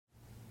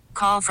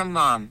Call from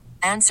mom.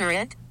 Answer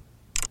it.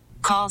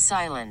 Call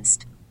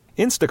silenced.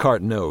 Instacart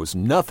knows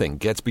nothing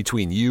gets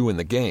between you and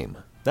the game.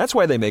 That's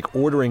why they make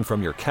ordering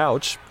from your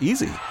couch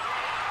easy.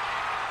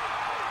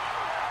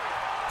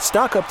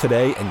 Stock up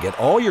today and get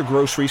all your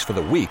groceries for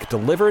the week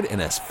delivered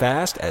in as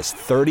fast as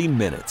 30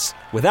 minutes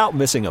without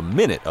missing a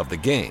minute of the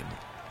game.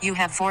 You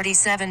have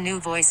 47 new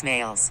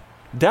voicemails.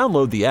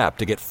 Download the app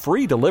to get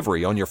free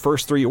delivery on your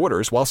first 3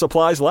 orders while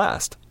supplies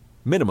last.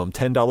 Minimum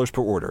 $10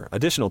 per order.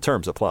 Additional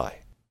terms apply.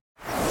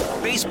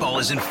 Baseball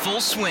is in full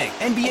swing.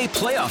 NBA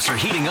playoffs are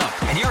heating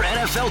up, and your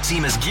NFL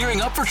team is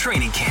gearing up for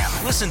training camp.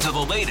 Listen to the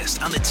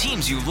latest on the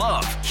teams you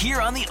love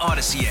here on the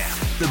Odyssey app.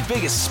 The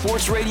biggest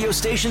sports radio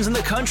stations in the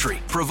country,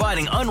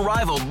 providing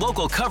unrivaled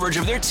local coverage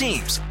of their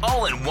teams,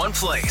 all in one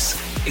place.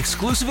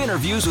 Exclusive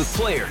interviews with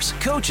players,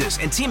 coaches,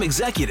 and team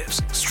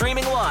executives,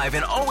 streaming live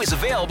and always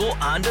available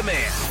on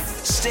demand.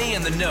 Stay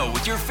in the know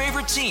with your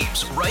favorite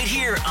teams right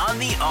here on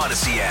the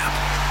Odyssey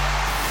app.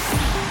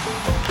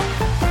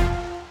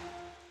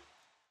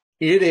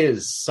 It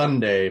is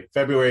Sunday,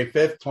 February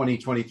 5th,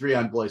 2023.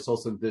 I'm Blois,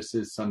 Olson. This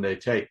is Sunday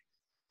Take.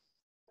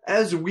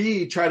 As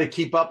we try to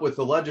keep up with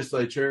the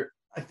legislature,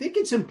 I think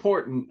it's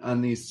important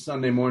on these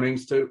Sunday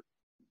mornings to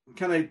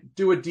kind of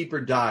do a deeper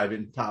dive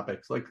in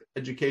topics like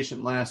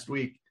education last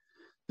week.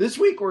 This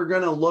week, we're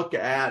going to look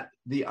at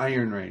the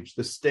Iron Range,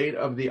 the state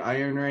of the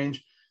Iron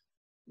Range.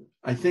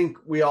 I think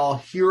we all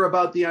hear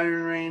about the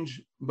Iron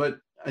Range, but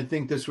I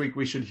think this week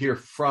we should hear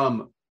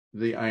from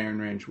the Iron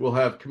Range. We'll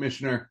have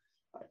Commissioner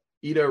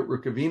Ida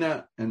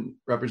Rukavina and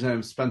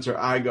Representative Spencer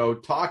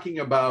Igo talking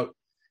about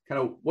kind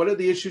of what are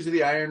the issues of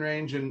the Iron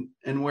Range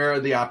and where are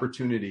the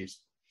opportunities,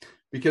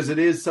 because it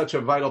is such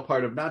a vital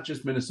part of not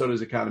just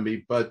Minnesota's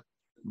economy, but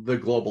the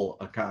global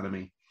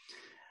economy.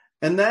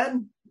 And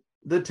then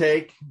the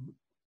take,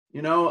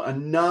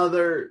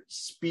 another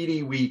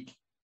speedy week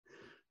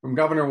from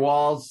Governor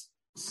Walz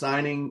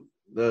signing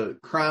the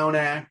Crown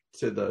Act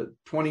to the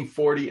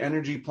 2040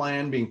 energy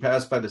plan being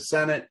passed by the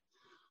Senate.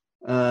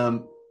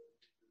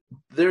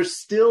 There's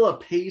still a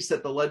pace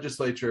at the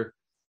legislature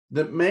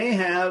that may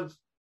have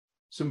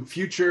some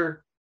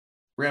future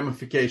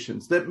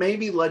ramifications that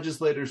maybe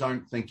legislators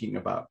aren't thinking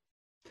about.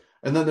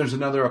 And then there's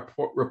another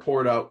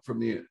report out from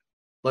the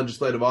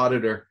legislative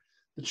auditor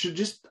that should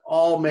just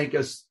all make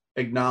us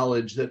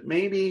acknowledge that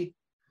maybe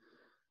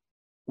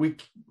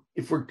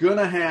if we're going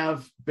to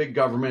have big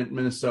government in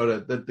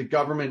Minnesota, that the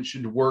government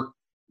should work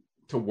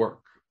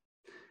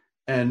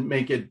and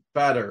make it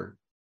better.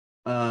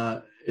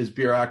 As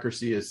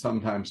bureaucracy is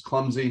sometimes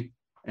clumsy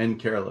and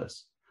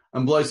careless.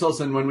 I'm Blois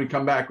Olson. When we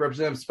come back,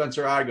 Representative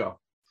Spencer Igo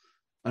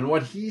on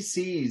what he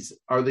sees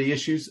are the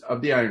issues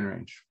of the Iron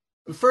Range.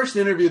 The first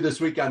interview this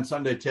week on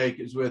Sunday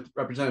Take is with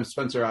Representative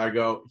Spencer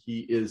Igo.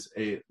 He is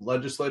a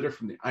legislator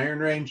from the Iron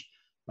Range.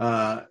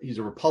 He's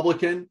a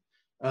Republican.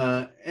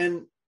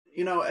 And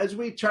as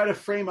we try to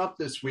frame up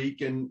this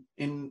week in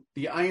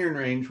the Iron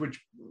Range,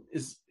 which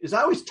is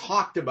always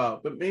talked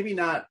about, but maybe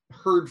not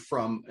heard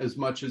from as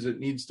much as it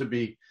needs to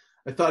be,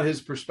 I thought his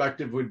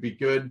perspective would be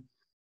good.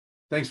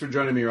 Thanks for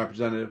joining me,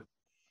 Representative.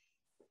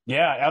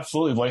 Yeah,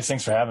 absolutely, Blaise.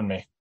 Thanks for having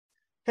me.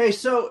 Hey,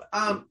 so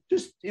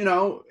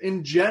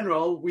in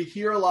general, we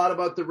hear a lot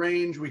about the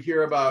range. We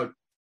hear about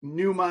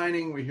new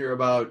mining. We hear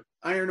about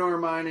iron ore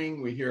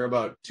mining. We hear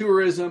about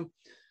tourism.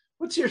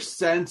 What's your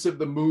sense of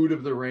the mood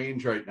of the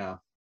range right now?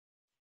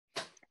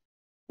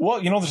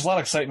 Well, there's a lot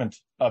of excitement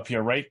up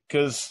here, right?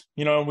 Because,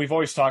 we've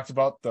always talked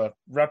about the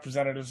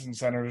representatives and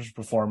senators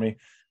before me.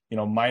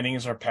 Mining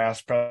is our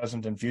past,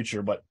 present, and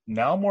future. But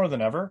now more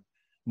than ever,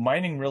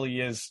 mining really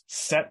is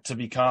set to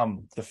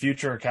become the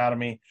future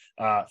economy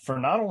for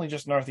not only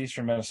just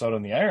northeastern Minnesota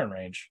and the Iron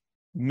Range,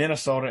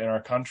 Minnesota and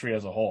our country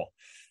as a whole.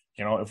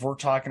 If we're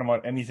talking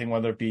about anything,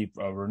 whether it be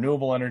a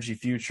renewable energy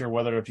future,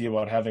 whether it be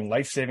about having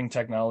life-saving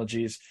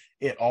technologies,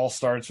 it all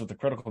starts with the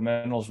critical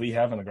minerals we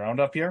have in the ground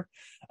up here.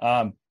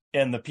 And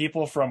the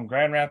people from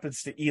Grand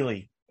Rapids to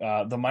Ely,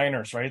 the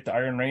miners, right, the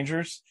Iron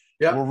Rangers,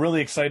 yep. We're really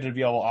excited to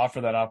be able to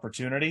offer that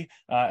opportunity.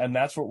 And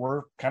that's what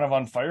we're kind of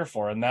on fire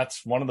for. And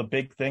that's one of the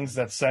big things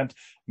that sent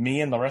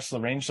me and the rest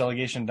of the range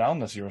delegation down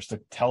this year, was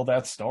to tell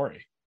that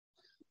story.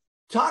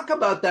 Talk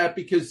about that,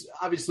 because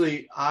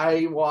obviously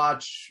I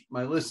watch,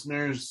 my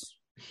listeners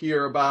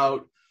hear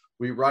about,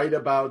 we write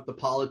about the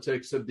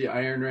politics of the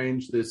Iron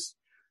Range, this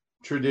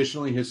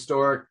traditionally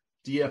historic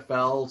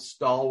DFL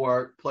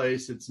stalwart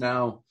place. It's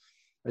now,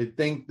 I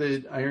think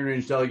the Iron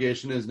Range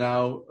delegation is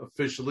now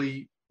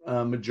officially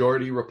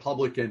majority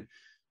Republican.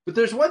 But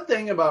there's one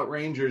thing about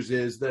Rangers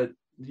is that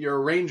you're a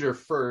Ranger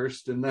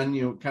first, and then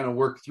you kind of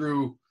work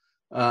through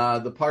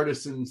the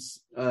partisans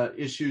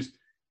issues.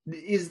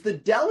 Is the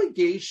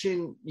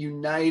delegation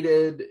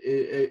united,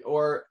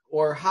 or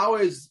how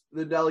is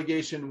the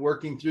delegation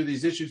working through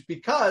these issues?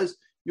 Because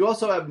you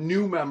also have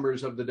new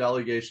members of the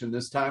delegation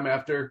this time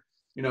after,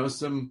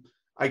 some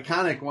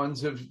iconic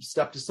ones have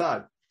stepped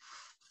aside.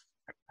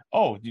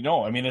 Oh,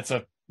 it's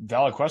a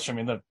valid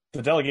question.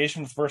 The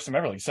delegation was the first time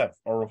ever, like you said,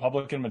 a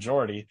Republican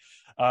majority.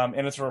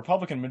 And it's a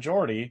Republican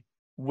majority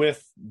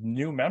with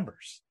new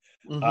members.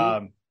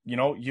 Mm-hmm.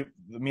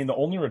 the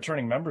only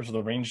returning members of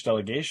the range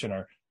delegation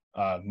are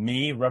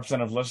me,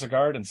 Representative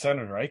Lissigard, and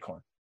Senator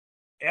Eichhorn.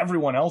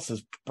 Everyone else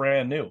is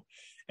brand new.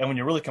 And when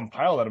you really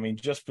compile that, I mean,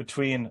 just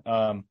between,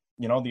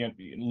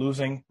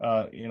 losing,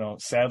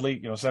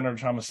 sadly, Senator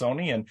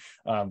Tomasoni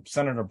and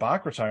Senator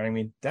Bach retiring, I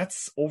mean,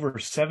 that's over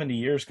 70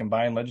 years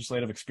combined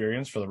legislative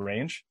experience for the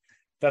range.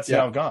 That's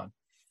now gone.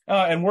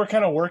 And we're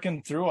kind of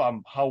working through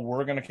how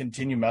we're going to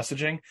continue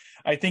messaging.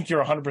 I think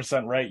you're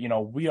 100% right.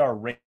 We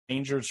are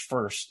Rangers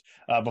first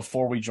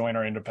before we join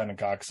our independent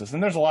caucuses.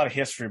 And there's a lot of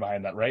history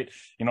behind that, right?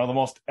 The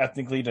most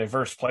ethnically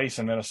diverse place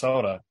in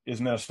Minnesota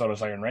is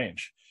Minnesota's Iron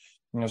Range.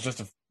 It was just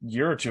a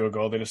year or two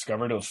ago, they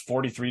discovered it was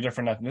 43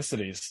 different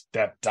ethnicities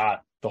that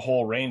dot the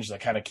whole range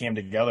that kind of came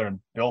together and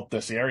built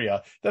this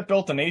area that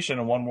built the nation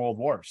and won world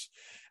wars.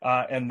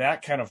 And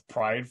that kind of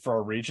pride for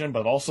our region,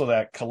 but also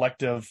that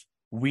collective,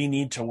 we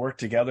need to work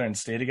together and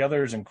stay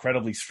together is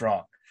incredibly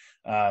strong.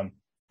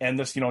 And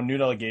this, new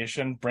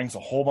delegation brings a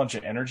whole bunch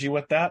of energy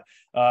with that.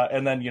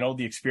 And then,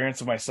 the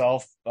experience of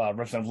myself,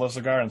 Representative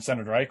Lissigard and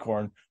Senator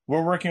Eichhorn,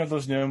 we're working with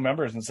those new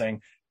members and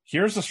saying,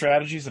 here's the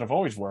strategies that have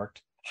always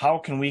worked. How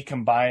can we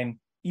combine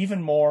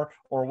even more,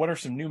 or what are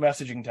some new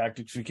messaging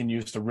tactics we can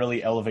use to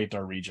really elevate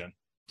our region?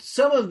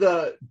 Some of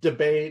the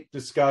debate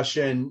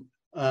discussion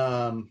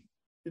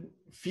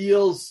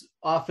feels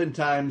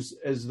oftentimes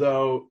as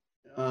though,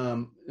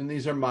 and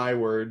these are my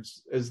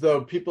words, as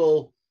though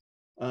people,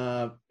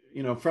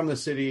 from the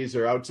cities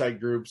or outside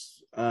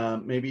groups,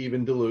 maybe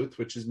even Duluth,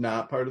 which is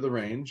not part of the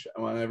range.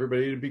 I want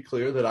everybody to be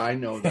clear that I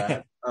know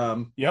that.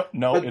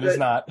 It is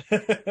not.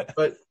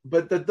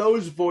 but that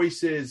those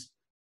voices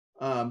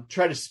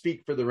try to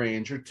speak for the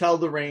range or tell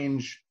the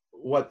range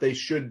what they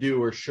should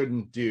do or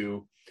shouldn't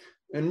do.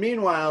 And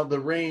meanwhile, the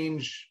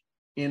range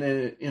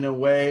in a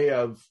way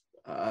of,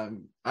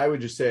 I would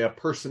just say a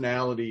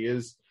personality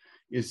is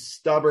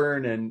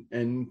stubborn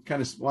and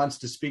kind of wants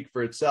to speak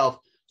for itself.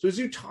 So as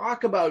you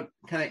talk about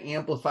kind of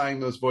amplifying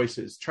those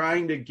voices,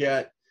 trying to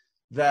get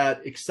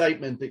that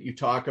excitement that you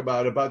talk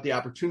about the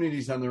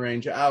opportunities on the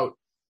range out,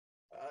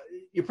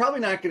 you're probably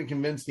not going to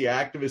convince the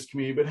activist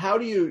community, but how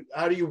do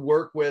you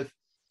work with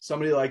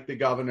somebody like the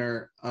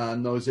governor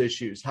on those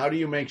issues? How do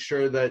you make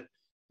sure that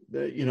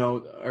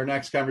our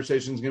next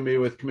conversation is going to be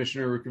with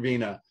Commissioner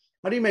Rukavina?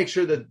 How do you make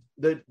sure that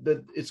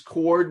it's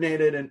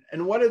coordinated?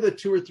 And what are the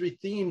 2 or 3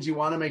 themes you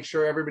want to make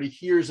sure everybody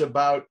hears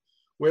about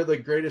where the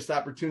greatest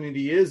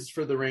opportunity is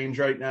for the range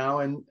right now,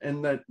 and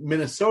that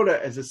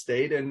Minnesota as a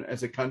state and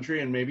as a country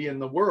and maybe in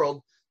the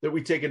world, that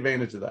we take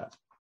advantage of that?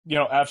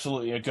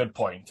 Absolutely a good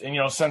point.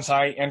 And, since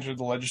I entered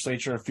the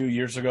legislature a few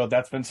years ago,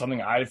 that's been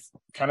something I've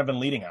kind of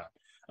been leading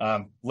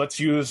on. Let's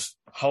use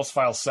House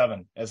File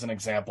 7 as an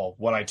example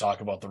when I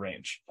talk about the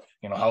range.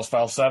 House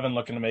File 7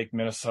 looking to make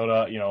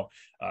Minnesota,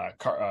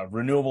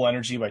 renewable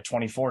energy by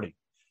 2040.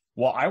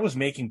 Well, I was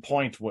making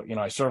point,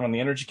 I serve on the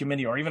Energy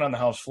Committee or even on the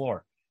House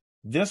floor.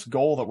 This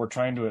goal that we're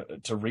trying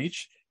to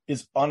reach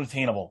is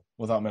unattainable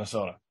without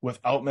Minnesota,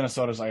 without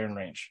Minnesota's Iron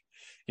Range.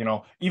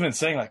 Even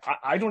saying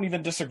I don't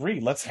even disagree.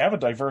 Let's have a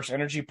diverse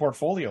energy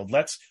portfolio.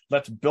 Let's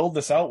build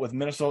this out with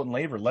Minnesotan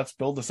labor. Let's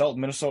build this out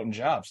with Minnesotan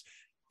jobs.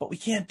 But we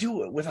can't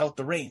do it without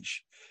the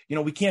range.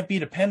 We can't be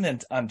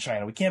dependent on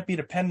China. We can't be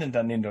dependent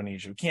on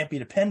Indonesia. We can't be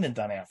dependent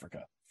on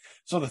Africa.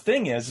 So the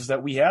thing is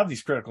that we have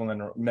these critical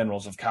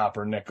minerals of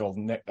copper, nickel,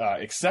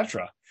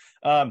 etc.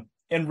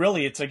 And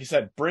really, it's like you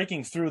said,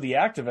 breaking through the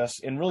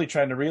activists and really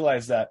trying to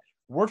realize that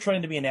we're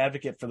trying to be an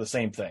advocate for the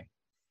same thing.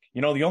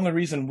 The only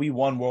reason we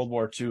won World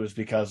War II is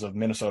because of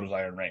Minnesota's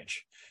Iron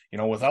Range.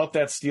 Without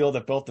that steel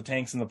that built the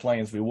tanks and the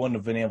planes, we wouldn't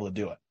have been able to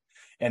do it.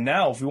 And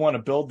now, if we want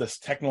to build this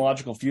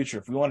technological future,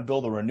 if we want to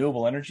build a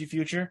renewable energy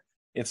future,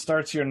 it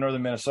starts here in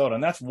northern Minnesota.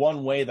 And that's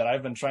one way that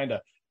I've been trying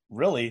to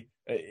really,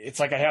 it's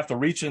like I have to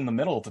reach in the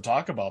middle to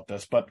talk about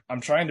this, but I'm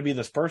trying to be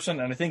this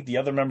person. And I think the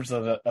other members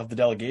of the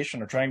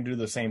delegation are trying to do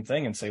the same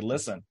thing and say,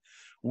 listen,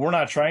 we're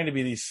not trying to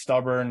be these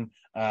stubborn,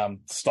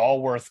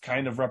 stalwart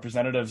kind of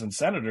representatives and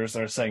senators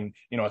that are saying,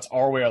 it's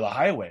our way or the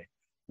highway.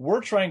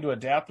 We're trying to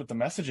adapt with the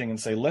messaging and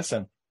say,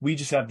 listen, we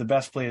just have the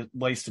best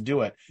place to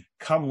do it.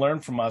 Come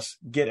learn from us,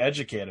 get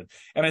educated.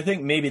 And I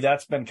think maybe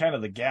that's been kind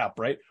of the gap,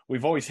 right?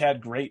 We've always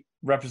had great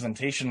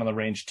representation on the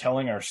range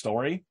telling our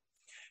story.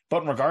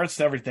 But in regards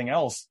to everything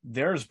else,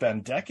 there's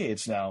been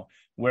decades now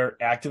where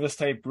activist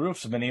type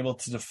groups have been able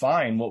to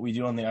define what we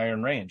do on the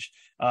Iron Range.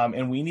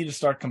 And we need to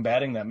start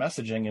combating that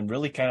messaging and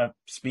really kind of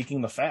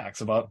speaking the facts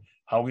about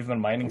how we've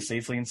been mining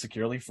safely and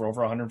securely for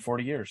over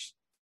 140 years.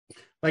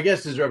 My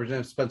guest is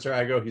Representative Spencer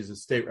Igoe. He's a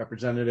state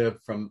representative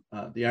from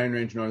the Iron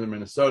Range, northern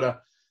Minnesota.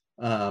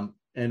 And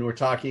we're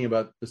talking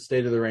about the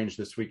state of the range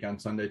this week on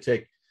Sunday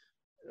Take.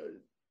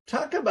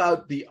 Talk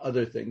about the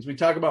other things. We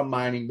talk about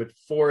mining, but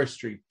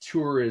forestry,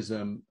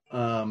 tourism.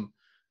 I'm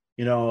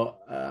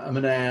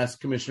going to ask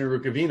Commissioner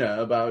Rukavina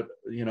about,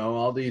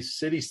 all these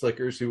city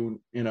slickers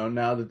who,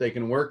 now that they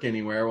can work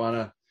anywhere,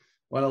 want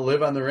to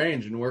live on the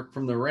range and work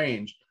from the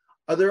range.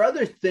 Are there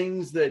other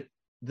things that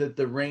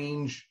the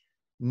range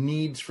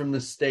needs from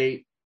the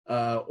state,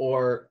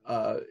 or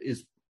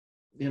is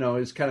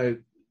kind of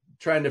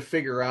trying to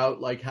figure out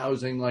like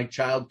housing, like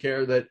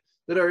childcare that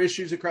are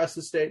issues across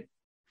the state?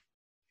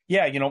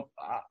 Yeah,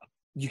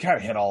 you kind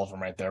of hit all of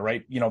them right there,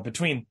 right?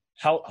 Between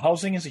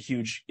housing is a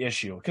huge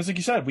issue because, like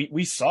you said,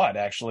 we saw it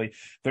actually.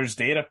 There's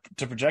data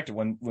to project it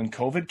when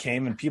COVID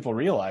came and people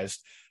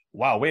realized,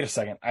 wow, wait a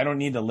second, I don't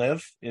need to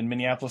live in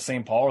Minneapolis,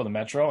 St. Paul, or the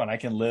metro, and I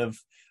can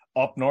live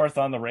up north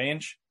on the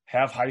range,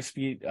 have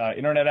high-speed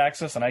internet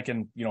access, and I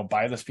can,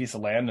 buy this piece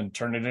of land and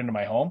turn it into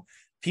my home.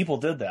 People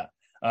did that,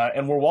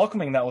 and we're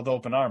welcoming that with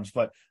open arms.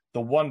 But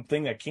the one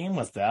thing that came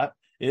with that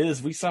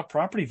is we saw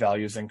property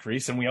values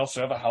increase, and we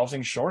also have a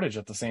housing shortage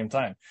at the same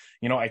time.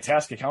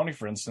 Itasca County,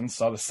 for instance,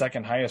 saw the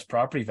second highest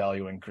property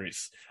value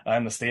increase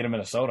in the state of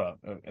Minnesota.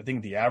 I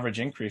think the average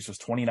increase was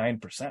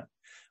 29%.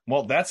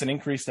 Well, that's an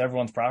increase to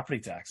everyone's property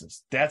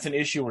taxes. That's an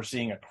issue we're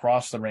seeing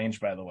across the range,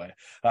 by the way.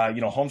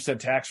 Homestead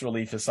tax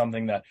relief is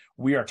something that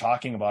we are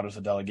talking about as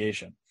a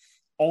delegation.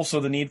 Also,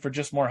 the need for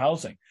just more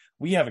housing.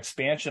 We have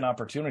expansion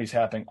opportunities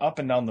happening up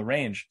and down the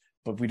range,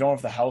 but we don't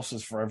have the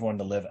houses for everyone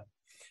to live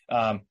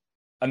in.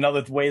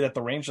 Another way that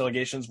the range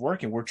delegation is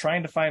working, we're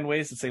trying to find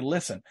ways to say,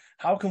 listen,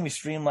 how can we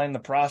streamline the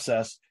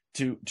process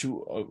to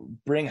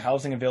bring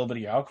housing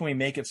availability? How can we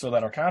make it so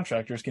that our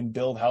contractors can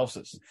build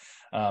houses?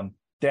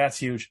 That's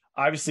huge.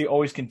 Obviously,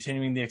 always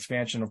continuing the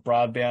expansion of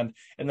broadband,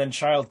 and then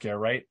childcare,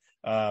 right?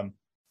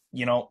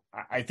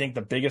 I think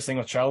the biggest thing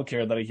with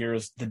childcare that I hear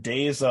is the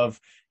days of,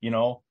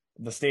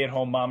 the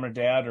stay-at-home mom or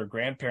dad or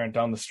grandparent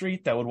down the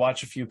street that would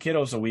watch a few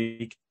kiddos a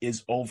week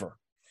is over.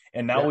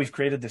 And now we've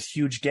created this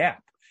huge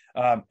gap.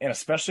 And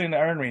especially in the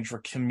Iron Range,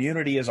 where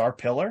community is our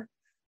pillar,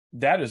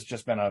 that has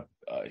just been a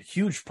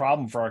huge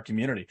problem for our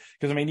community.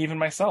 Because, even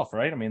myself,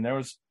 right?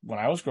 When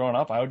I was growing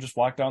up, I would just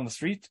walk down the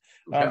street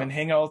and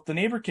hang out with the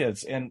neighbor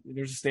kids. And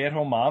there's a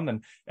stay-at-home mom,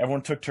 and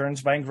everyone took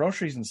turns buying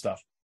groceries and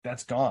stuff.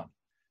 That's gone.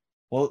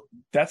 Well,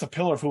 that's a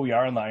pillar of who we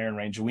are in the Iron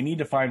Range. And we need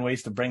to find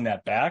ways to bring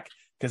that back,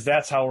 because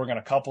that's how we're going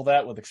to couple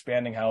that with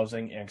expanding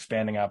housing and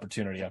expanding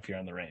opportunity up here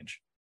in the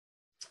range.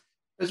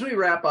 As we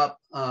wrap up,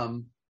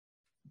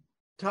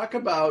 talk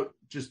about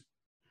just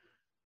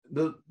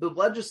the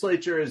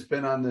legislature has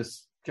been on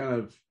this kind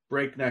of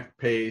breakneck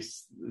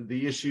pace.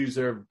 The issues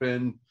have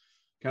been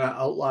kind of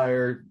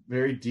outlier,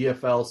 very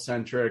DFL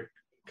centric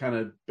kind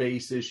of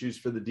base issues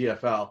for the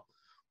DFL.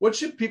 What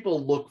should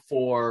people look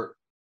for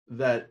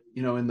that,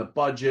 in the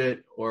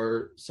budget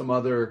or some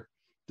other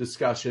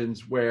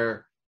discussions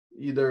where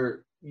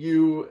either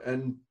you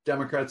and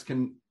Democrats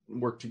can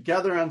work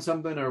together on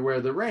something, or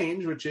where the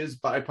range, which is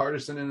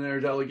bipartisan in their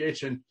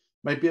delegation,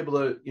 might be able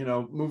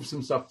to, move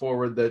some stuff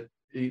forward that,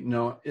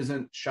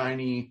 isn't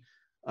shiny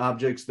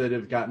objects that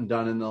have gotten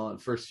done in the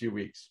first few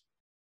weeks?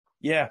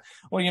 Yeah.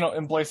 Well,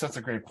 and Blois, that's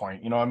a great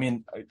point.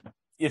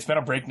 It's been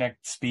a breakneck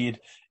speed,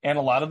 and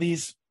a lot of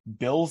these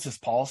bills, this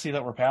policy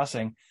that we're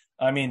passing,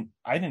 I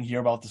didn't hear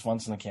about this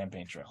once in the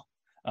campaign trail.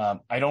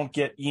 I don't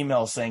get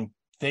emails saying,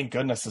 thank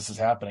goodness this is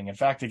happening. In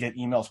fact, I get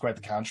emails quite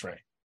the contrary.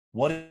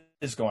 What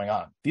is going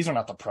on? These are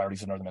not the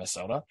priorities of Northern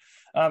Minnesota.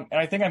 And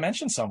I think I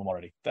mentioned some of them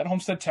already. That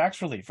homestead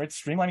tax relief, right?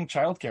 Streamlining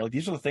childcare.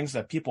 These are the things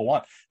that people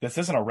want. This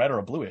isn't a red or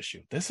a blue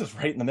issue. This is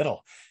right in the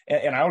middle.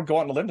 And I would go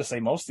out on a limb to say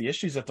most of the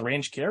issues that the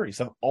range carries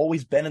have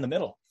always been in the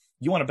middle.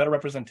 You want a better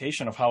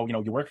representation of how,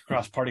 you work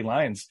across party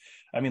lines.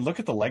 Look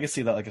at the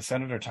legacy that like a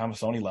Senator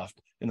Thomasoni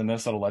left in the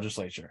Minnesota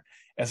legislature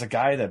as a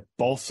guy that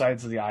both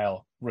sides of the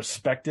aisle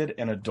respected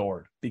and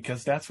adored,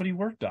 because that's what he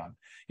worked on.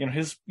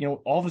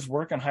 All of his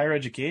work on higher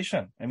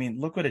education.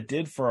 Look what it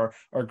did for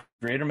our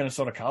greater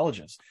Minnesota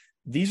colleges.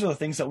 These are the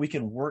things that we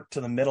can work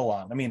to the middle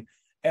on.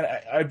 And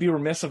I'd be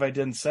remiss if I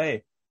didn't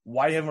say,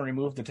 why haven't we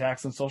removed the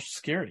tax on Social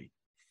Security?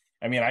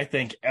 I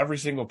think every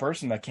single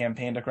person that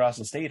campaigned across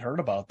the state heard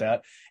about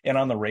that. And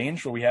on the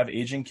range where we have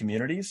aging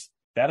communities,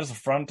 that is a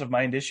front of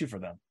mind issue for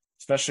them,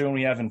 especially when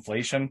we have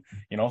inflation,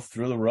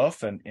 through the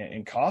roof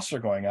and costs are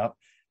going up.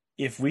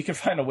 If we could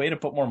find a way to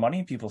put more money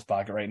in people's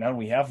pocket right now, and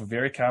we have a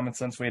very common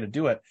sense way to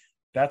do it,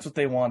 that's what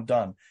they want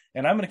done.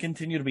 And I'm going to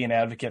continue to be an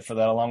advocate for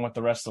that along with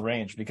the rest of the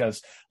range,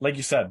 because like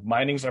you said,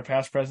 mining's our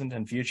past, present,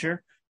 and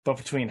future. But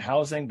between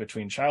housing,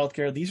 between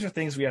childcare, these are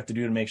things we have to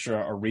do to make sure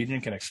our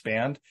region can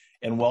expand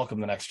and welcome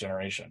the next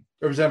generation.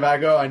 Representative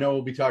Vago, I know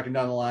we'll be talking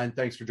down the line.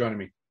 Thanks for joining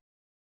me.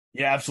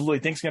 Yeah, absolutely.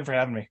 Thanks again for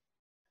having me.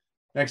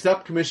 Next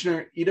up,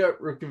 Commissioner Ida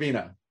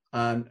Rukavina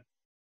on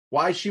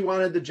why she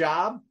wanted the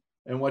job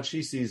and what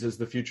she sees as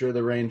the future of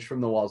the range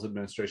from the Walz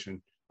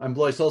administration. I'm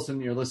Blois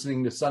Olson. You're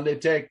listening to Sunday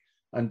Take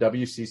on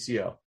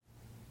WCCO.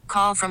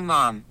 Call from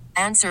mom.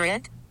 Answer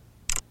it.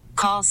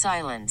 Call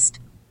silenced.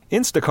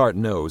 Instacart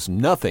knows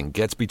nothing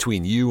gets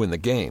between you and the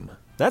game.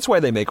 That's why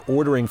they make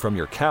ordering from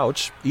your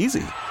couch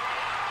easy.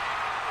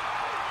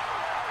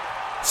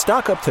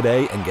 Stock up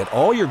today and get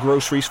all your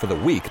groceries for the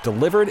week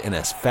delivered in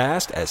as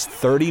fast as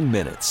 30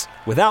 minutes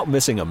without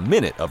missing a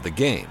minute of the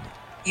game.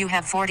 You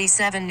have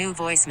 47 new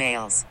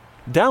voicemails.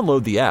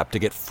 Download the app to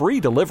get free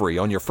delivery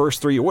on your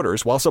first 3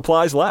 orders while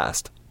supplies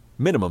last.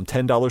 Minimum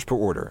 $10 per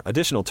order.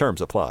 Additional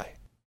terms apply.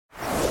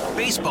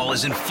 baseball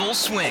is in full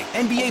swing.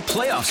 NBA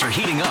playoffs are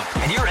heating up,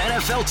 and your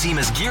NFL team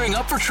is gearing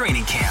up for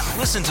training camp.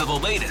 Listen to the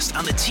latest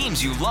on the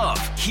teams you love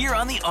here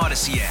on the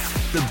Odyssey app.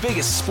 The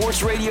biggest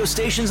sports radio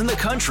stations in the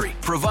country,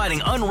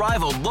 providing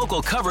unrivaled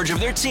local coverage of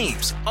their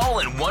teams, all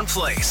in one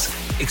place.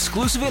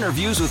 Exclusive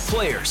interviews with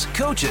players,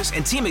 coaches,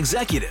 and team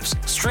executives,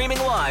 streaming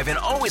live and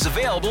always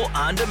available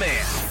on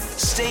demand.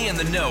 Stay in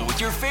the know with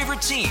your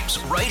favorite teams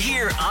right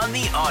here on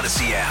the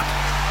Odyssey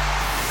app.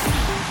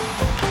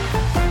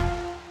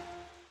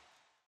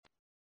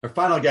 Our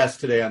final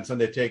guest today on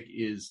Sunday Take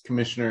is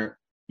Commissioner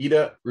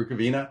Ida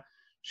Rukavina.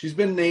 She's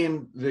been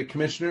named the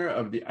commissioner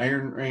of the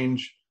Iron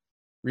Range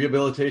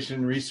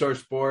Rehabilitation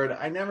Resource Board.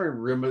 I never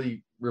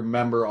really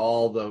remember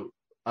all the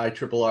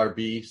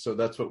IRRB, so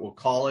that's what we'll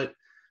call it.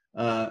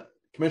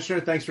 Commissioner,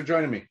 thanks for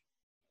joining me.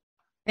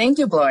 Thank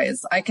you,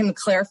 Blois. I can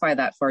clarify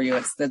that for you.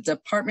 It's the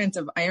Department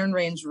of Iron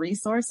Range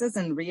Resources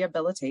and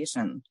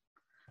Rehabilitation.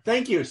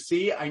 Thank you.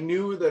 See, I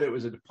knew that it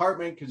was a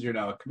department because you're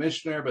now a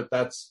commissioner, but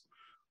that's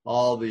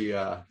all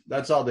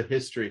the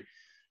history.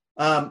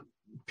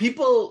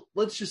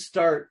 Let's just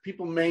start.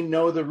 People may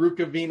know the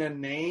Rukavina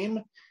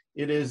name.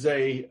 It is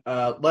a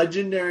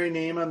legendary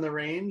name on the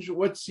range.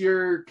 What's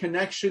your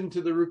connection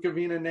to the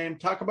Rukavina name?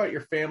 Talk about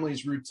your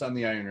family's roots on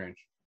the Iron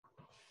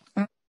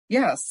Range.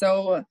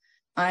 So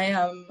I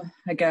am,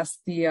 I guess,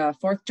 the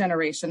fourth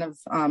generation of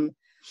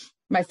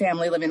my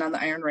family living on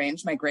the Iron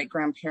Range. My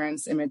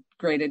great-grandparents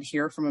immigrated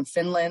here from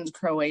Finland,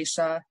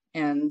 Croatia,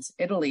 and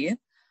Italy.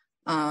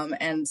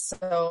 And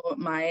so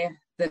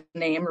the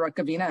name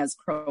Rukavina is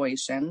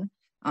Croatian.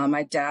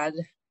 My dad,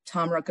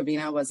 Tom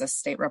Rukavina, was a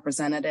state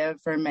representative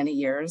for many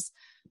years,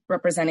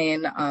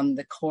 representing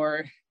the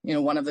core,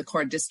 one of the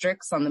core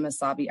districts on the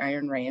Mesabi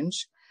Iron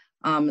Range.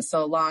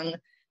 So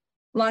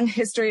long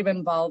history of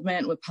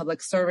involvement with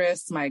public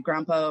service. My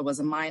grandpa was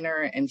a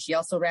miner, and he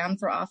also ran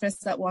for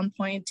office at one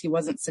point. He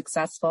wasn't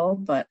successful,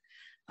 but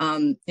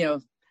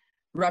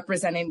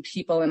representing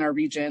people in our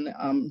region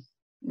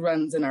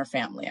runs in our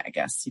family, I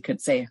guess you could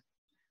say.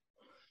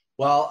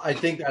 Well, I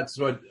think that's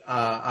what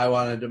I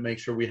wanted to make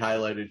sure we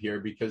highlighted here,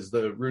 because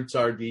the roots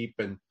are deep,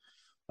 and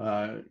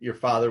your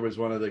father was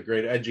one of the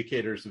great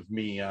educators of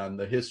me on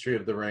the history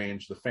of the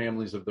range, the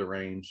families of the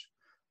range,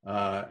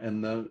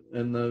 and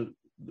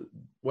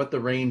what the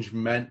range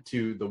meant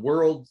to the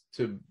world,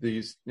 to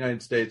the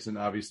United States, and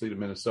obviously to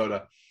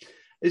Minnesota.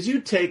 As you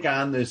take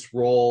on this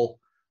role,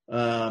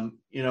 where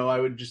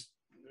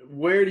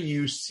do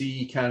you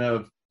see kind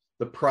of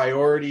the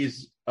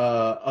priorities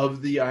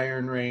of the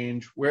Iron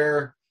Range?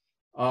 Where's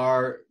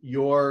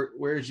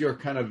your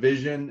kind of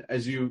vision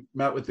as you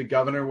met with the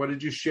governor? What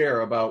did you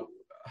share about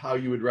how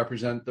you would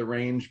represent the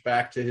range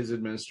back to his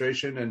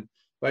administration, and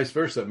vice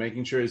versa,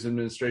 making sure his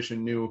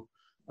administration knew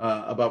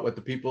about what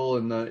the people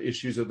and the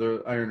issues of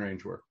the Iron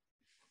Range were?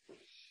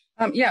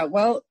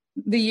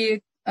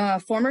 The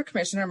former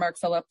commissioner, Mark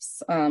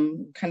Phillips,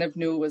 kind of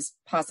knew was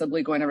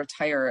possibly going to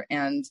retire.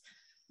 And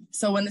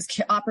so when this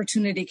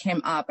opportunity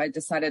came up, I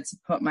decided to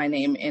put my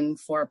name in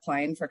for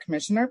applying for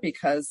commissioner,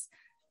 because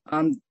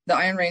the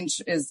Iron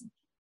Range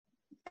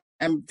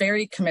I'm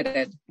very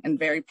committed and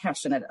very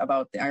passionate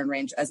about the Iron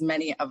Range, as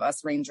many of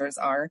us rangers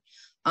are.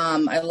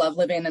 I love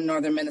living in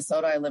northern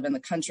Minnesota. I live in the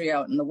country,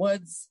 out in the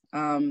woods.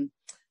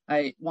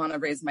 I want to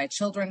raise my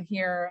children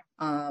here.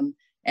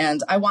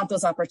 And I want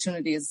those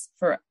opportunities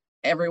for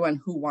everyone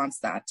who wants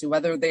that,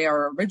 whether they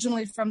are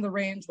originally from the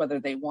range, whether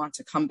they want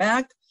to come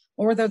back,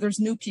 or whether there's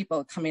new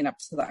people coming up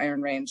to the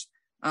Iron Range.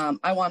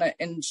 I want to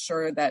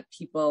ensure that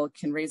people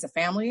can raise a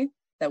family,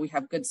 that we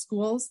have good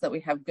schools, that we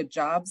have good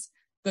jobs,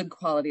 good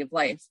quality of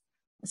life.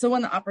 So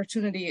when the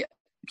opportunity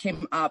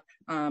came up,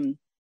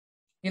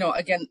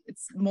 again,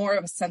 it's more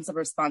of a sense of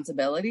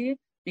responsibility,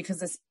 because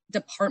this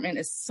department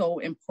is so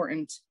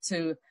important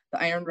to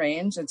the Iron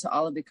Range and to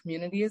all of the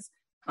communities.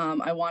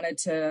 I wanted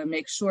to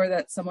make sure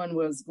that someone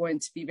was going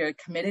to be very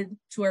committed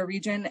to our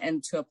region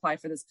and to apply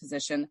for this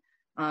position,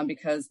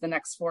 because the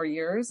next 4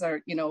 years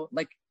are,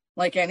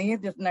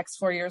 the next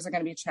 4 years are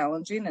going to be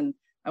challenging. And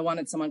I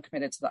wanted someone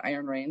committed to the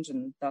Iron Range,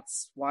 and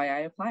that's why I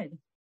applied.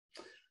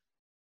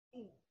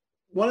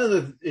 One of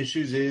the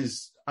issues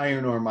is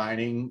iron ore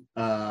mining.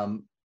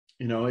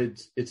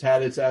 It's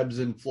had its ebbs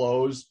and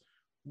flows.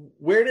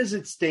 Where does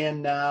it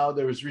stand now?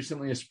 There was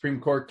recently a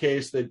Supreme Court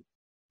case that,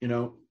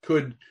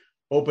 could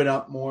open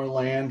up more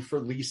land for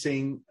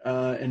leasing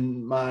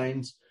in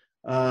mines.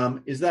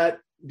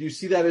 Do you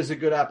see that as a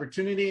good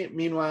opportunity?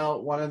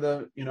 Meanwhile, one of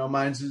the,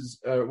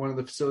 one of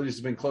the facilities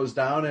has been closed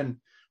down, and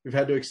we've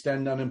had to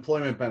extend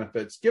unemployment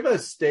benefits. Give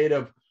us a state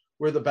of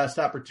where the best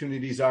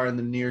opportunities are in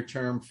the near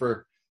term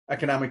for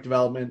economic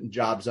development and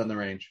jobs on the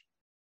range.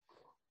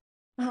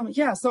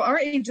 So our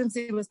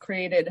agency was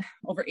created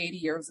over 80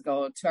 years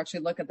ago to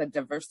actually look at the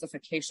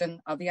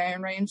diversification of the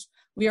Iron Range.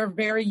 We are a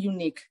very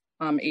unique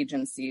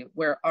agency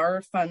where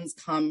our funds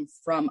come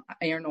from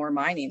iron ore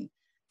mining.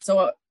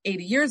 So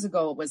 80 years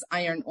ago it was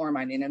iron ore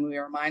mining, and we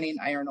were mining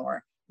iron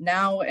ore.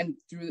 Now, and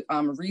through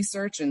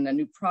research and the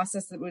new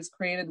process that was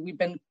created, we've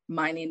been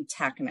mining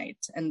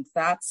taconite, and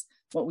that's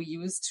what we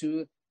use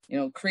to,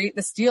 create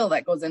the steel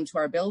that goes into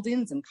our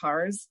buildings and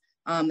cars.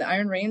 The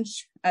Iron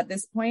Range at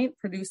this point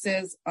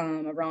produces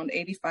around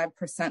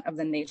 85% of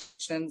the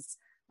nation's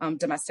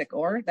domestic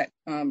ore that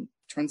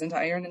turns into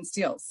iron and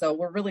steel. So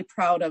we're really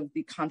proud of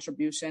the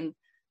contribution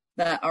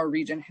that our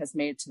region has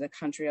made to the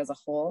country as a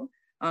whole.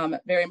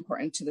 Very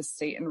important to the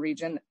state and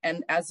region.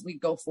 And as we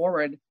go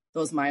forward,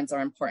 those mines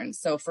are important.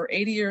 So for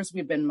 80 years,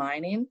 we've been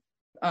mining,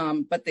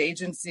 but the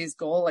agency's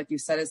goal, like you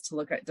said, is to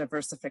look at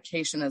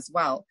diversification as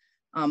well.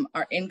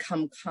 Our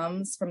income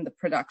comes from the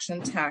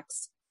production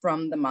tax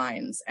from the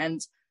mines.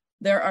 And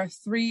there are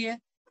 3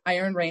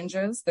 iron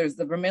ranges. There's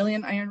the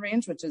Vermilion Iron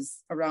Range, which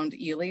is around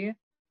Ely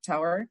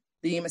Tower,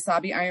 the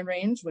Mesabi Iron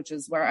Range, which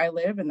is where I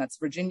live, and that's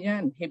Virginia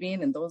and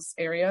Hibbing and those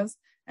areas.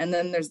 And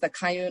then there's the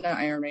Cuyuna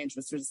Iron Range,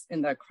 which is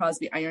in the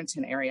Crosby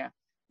Ironton area.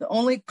 The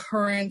only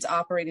current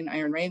operating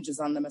iron range is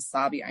on the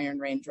Mesabi Iron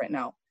Range right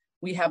now.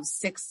 We have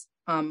 6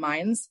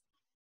 mines.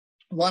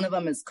 One of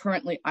them is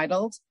currently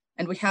idled,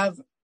 and we have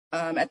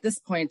at this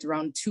point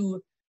around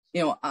 2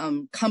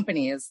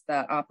 companies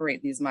that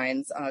operate these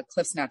mines,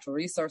 Cliffs Natural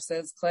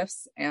Resources,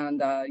 Cliffs,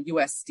 and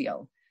U.S.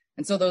 Steel.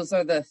 And so those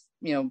are the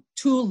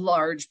 2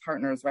 large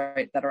partners,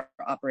 right, that are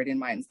operating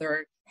mines.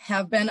 There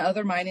have been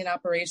other mining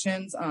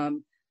operations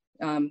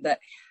that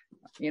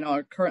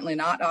are currently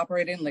not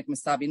operating, like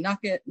Mesabi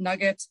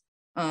Nugget.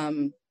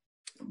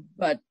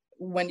 But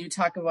when you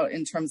talk about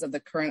in terms of the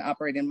current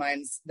operating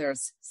mines,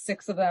 there's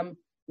 6 of them,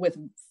 with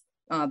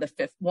the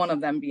 5th one of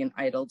them being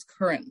idled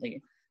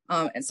currently.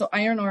 And so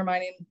iron ore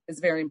mining is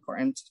very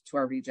important to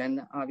our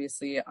region.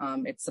 Obviously,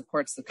 it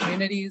supports the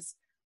communities,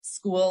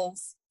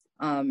 schools,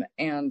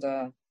 and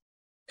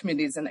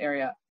communities in the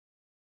area.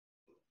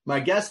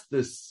 My guest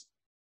this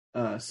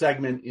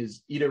segment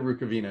is Ida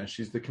Rukavina.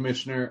 She's the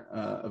commissioner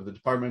of the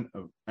Department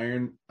of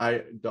Iron,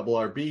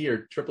 IRRB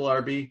or Triple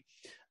RB.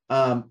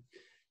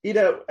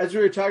 Ida, as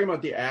we were talking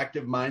about the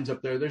active mines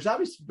up there, there's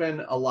obviously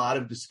been a lot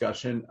of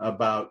discussion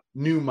about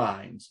new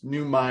mines,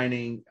 new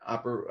mining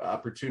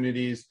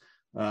opportunities.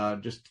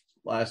 Just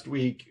last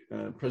week,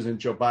 President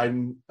Joe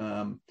Biden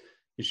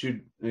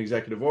issued an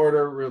executive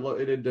order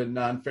related to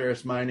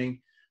non-ferrous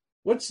mining.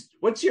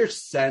 What's your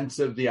sense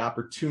of the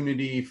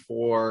opportunity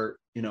for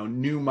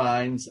new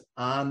mines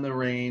on the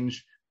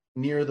range,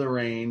 near the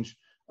range,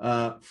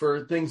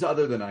 for things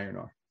other than iron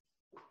ore?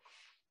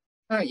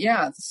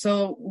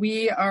 So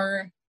we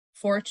are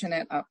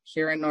fortunate up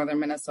here in northern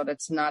Minnesota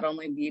to not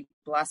only be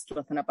blessed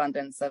with an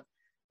abundance of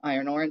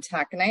iron ore and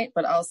taconite,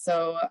 but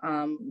also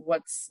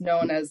what's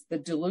known as the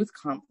Duluth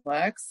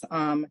Complex.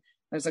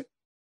 There's a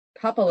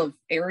couple of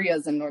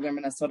areas in northern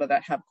Minnesota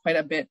that have quite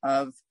a bit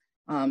of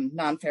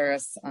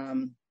non-ferrous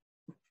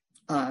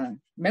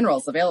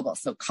minerals available.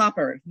 So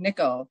copper,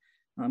 nickel,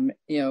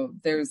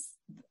 there's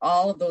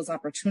all of those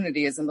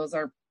opportunities, and those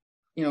are,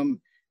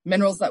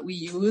 minerals that we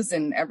use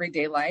in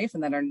everyday life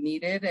and that are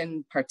needed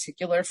in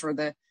particular for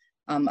the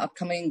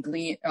upcoming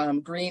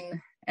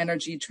green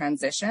energy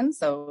transition.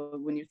 So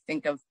when you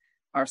think of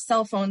our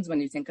cell phones,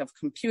 when you think of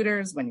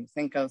computers, when you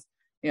think of,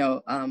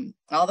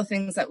 all the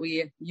things that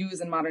we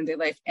use in modern day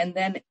life, and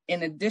then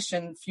in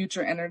addition,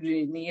 future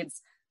energy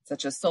needs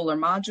such as solar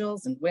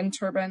modules and wind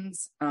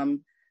turbines,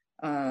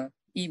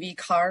 EV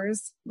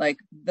cars, like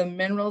the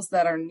minerals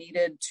that are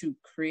needed to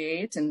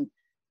create and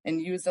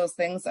use those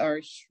things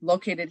are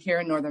located here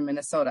in northern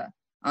Minnesota.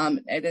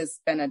 It has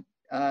been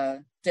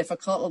a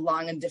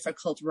long and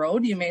difficult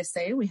road, you may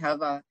say. We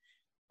have a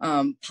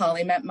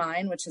Polymet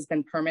mine, which has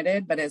been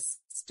permitted, but is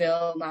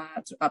still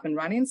not up and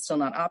running, still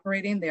not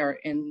operating. They are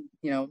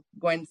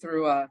going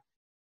through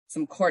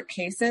some court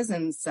cases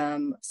and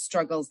some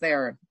struggles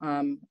there.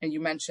 And you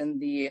mentioned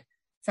the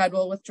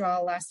federal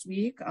withdrawal last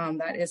week.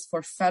 That is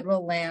for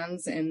federal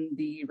lands in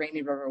the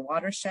Rainy River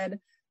watershed.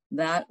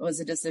 That was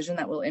a decision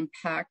that will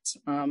impact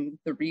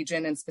the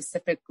region, and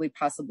specifically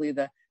possibly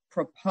the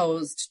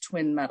proposed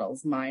Twin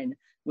Metals mine,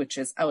 which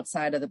is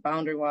outside of the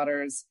boundary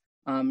waters,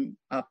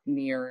 up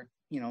near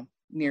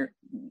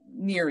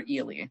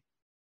Ely,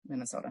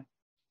 Minnesota.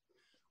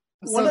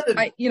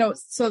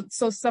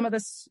 So some of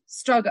this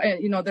struggle,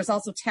 there's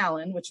also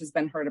Talon, which has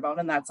been heard about,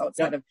 and that's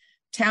outside of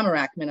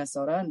Tamarack,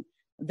 Minnesota. And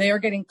they are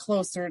getting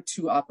closer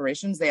to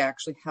operations. They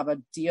actually have a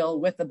deal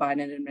with the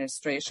Biden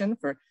administration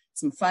for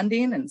some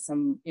funding and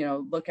some,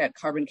 look at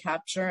carbon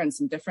capture and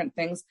some different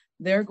things.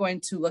 They're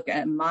going to look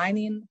at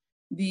mining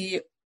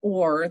the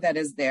ore that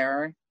is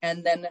there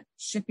and then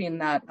shipping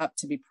that up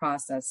to be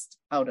processed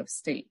out of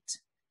state.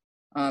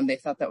 They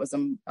thought that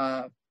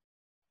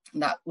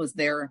was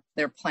their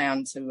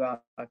plan to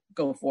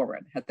go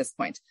forward at this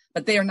point,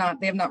 but they have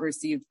not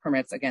received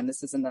permits. Again,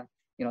 this is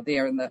they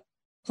are in the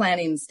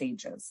planning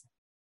stages.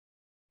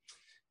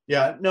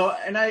 Yeah, no,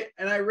 and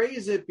I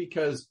raise it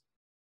because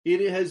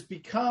it has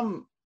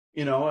become,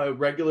 a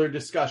regular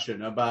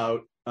discussion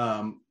about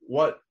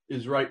what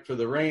is right for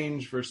the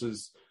range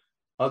versus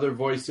other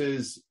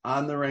voices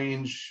on the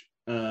range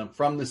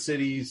from the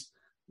cities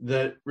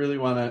that really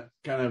want to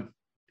kind of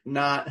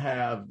not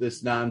have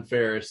this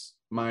non-ferrous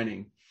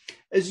mining.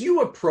 As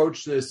you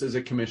approach this as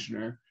a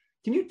commissioner,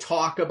 can you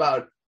talk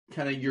about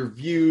kind of your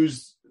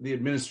views the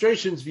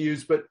administration's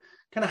views, but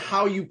kind of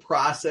how you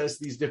process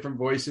these different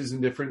voices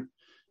and different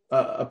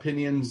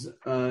opinions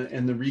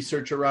and the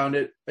research around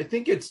it. I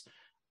think it's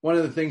one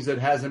of the things that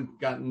hasn't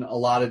gotten a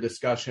lot of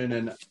discussion.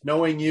 And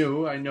knowing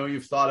you, I know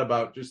you've thought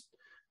about just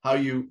how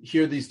you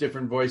hear these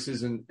different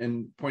voices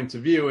and points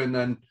of view, and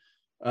then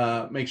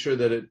make sure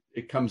that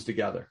it comes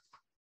together.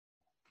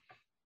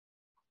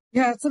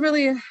 Yeah, it's a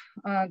really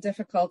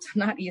difficult,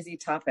 not easy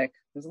topic.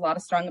 There's a lot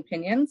of strong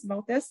opinions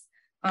about this.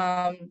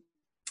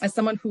 As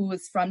someone who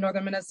is from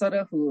northern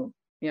Minnesota, who,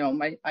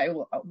 I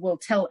will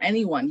tell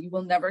anyone, you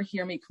will never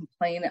hear me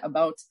complain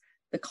about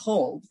the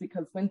cold,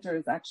 because winter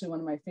is actually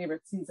one of my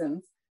favorite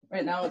seasons.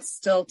 Right now, it's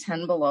still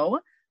 10 below.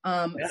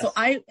 Yes. So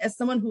as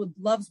someone who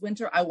loves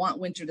winter, I want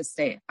winter to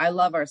stay. I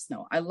love our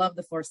snow. I love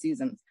the 4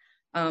 seasons.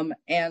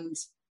 And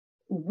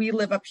we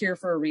live up here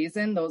for a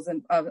reason. Those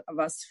of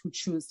us who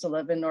choose to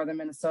live in northern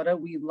Minnesota,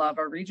 we love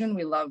our region.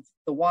 We love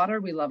the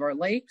water. We love our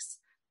lakes.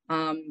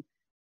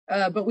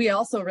 But we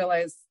also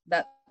realize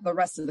that the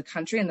rest of the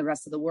country and the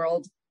rest of the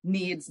world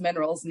needs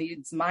minerals,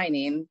 needs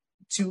mining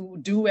to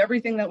do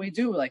everything that we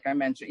do. Like I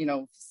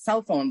mentioned,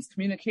 cell phones,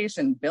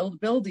 communication, build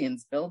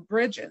buildings, build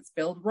bridges,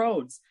 build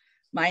roads.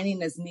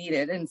 Mining is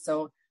needed. And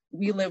so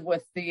we live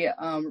with the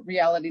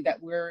reality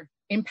that we're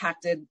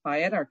impacted by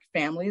it, our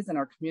families and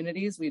our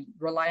communities. We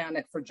rely on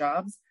it for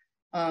jobs.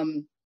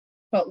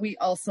 But we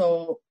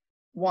also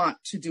want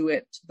to do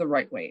it the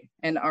right way.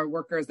 And our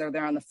workers are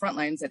there on the front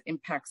lines. It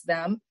impacts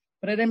them,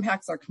 but it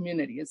impacts our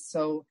communities.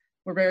 So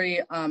we're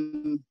very,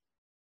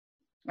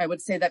 I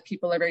would say that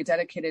people are very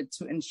dedicated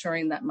to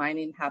ensuring that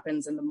mining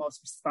happens in the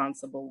most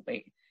responsible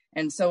way.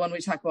 And so when we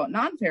talk about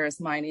non-ferrous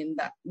mining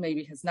that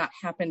maybe has not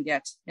happened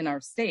yet in our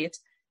state,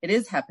 it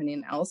is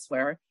happening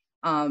elsewhere.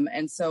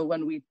 And so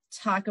when we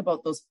talk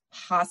about those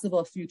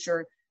possible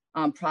future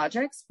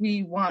projects,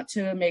 we want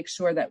to make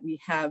sure that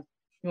we have,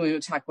 when we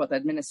talk about the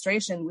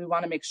administration, we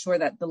want to make sure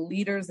that the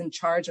leaders in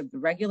charge of the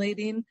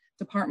regulating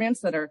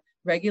departments that are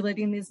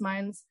regulating these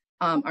mines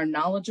are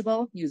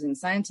knowledgeable, using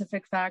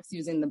scientific facts,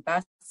 using the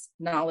best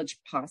knowledge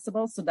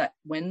possible, so that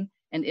when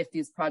and if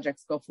these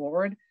projects go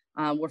forward,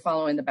 we're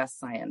following the best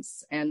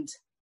science. And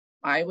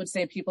I would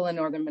say people in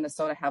northern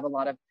Minnesota have a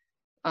lot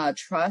of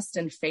trust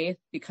and faith,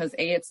 because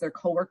it's their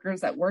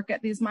coworkers that work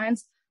at these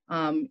mines,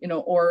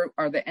 or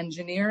are the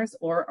engineers,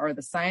 or are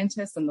the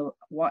scientists and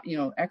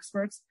the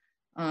experts.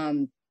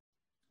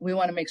 We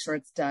want to make sure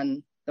it's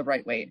done the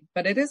right way,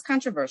 but it is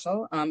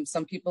controversial.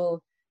 Some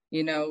people,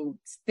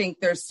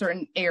 think there's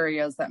certain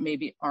areas that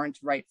maybe aren't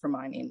right for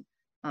mining.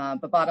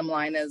 But bottom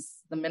line is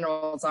the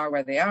minerals are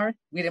where they are.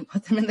 We didn't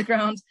put them in the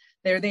ground.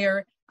 They're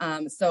there.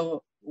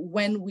 So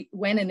when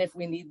and if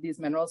we need these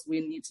minerals,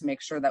 we need to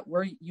make sure that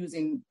we're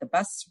using the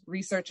best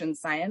research and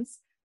science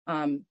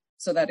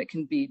so that it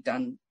can be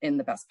done in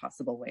the best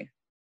possible way.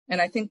 And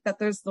I think that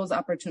those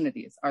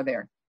opportunities are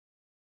there.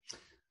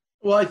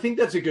 Well, I think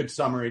that's a good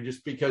summary,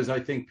 just because I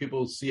think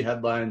people see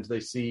headlines,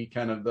 they see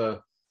kind of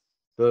the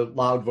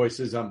loud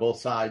voices on both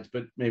sides,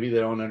 but maybe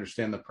they don't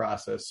understand the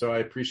process. So I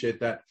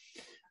appreciate that.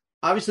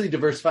 Obviously,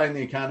 diversifying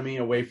the economy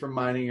away from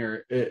mining,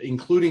 or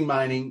including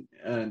mining,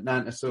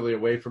 not necessarily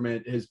away from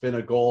it, has been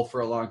a goal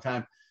for a long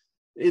time.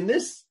 In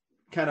this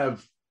kind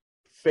of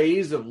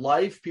phase of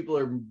life, people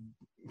are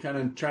kind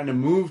of trying to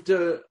move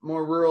to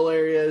more rural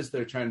areas.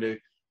 They're trying to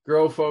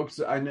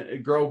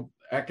grow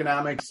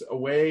economics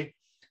away,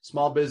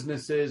 small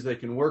businesses. They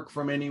can work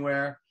from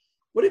anywhere.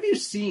 What have you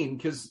seen?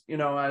 Because,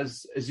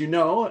 as you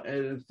know,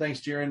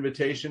 thanks to your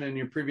invitation and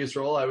your previous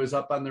role, I was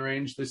up on the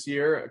range this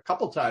year a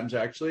couple times,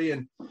 actually.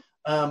 And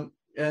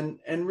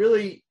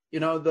really,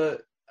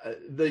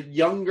 the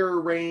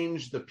younger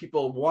range, the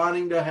people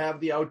wanting to have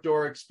the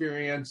outdoor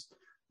experience.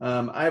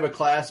 I have a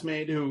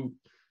classmate who,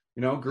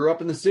 grew up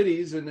in the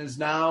cities and is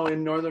now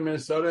in northern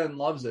Minnesota and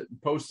loves it,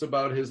 and posts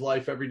about his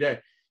life every day.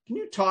 Can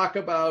you talk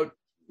about,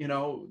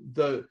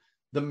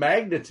 the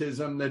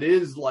magnetism that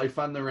is life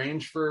on the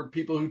range for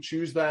people who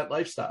choose that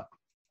lifestyle?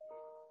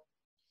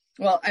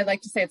 Well, I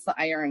like to say it's the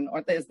iron,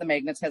 or is the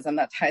magnetism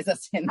that ties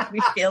us in.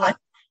 We feel it.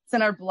 It's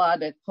in our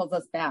blood. It pulls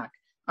us back.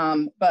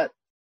 But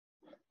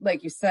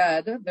like you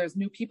said, there's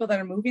new people that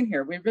are moving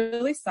here. We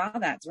really saw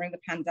that during the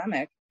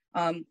pandemic.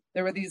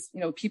 There were these,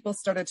 people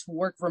started to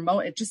work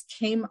remote. It just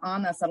came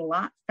on us at a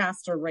lot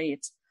faster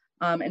rate.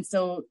 And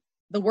so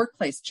the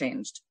workplace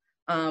changed.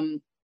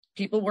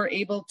 People were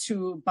able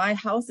to buy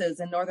houses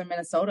in northern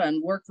Minnesota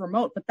and work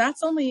remote, but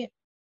that's only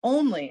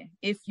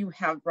if you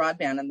have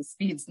broadband and the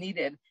speeds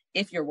needed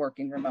if you're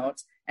working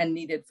remote and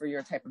needed for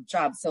your type of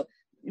job. So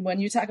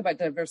when you talk about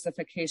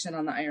diversification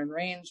on the Iron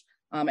Range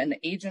and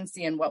the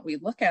agency and what we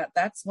look at,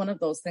 that's one of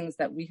those things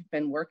that we've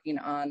been working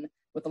on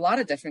with a lot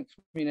of different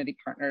community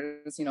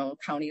partners,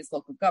 counties,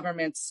 local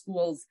governments,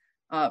 schools,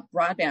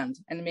 broadband,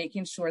 and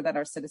making sure that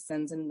our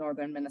citizens in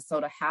northern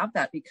Minnesota have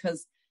that,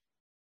 because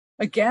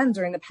again,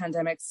 during the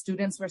pandemic,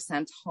 students were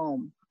sent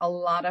home. A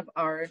lot of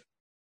our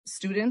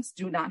students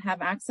do not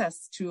have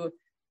access to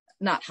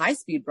not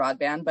high-speed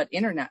broadband, but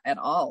internet at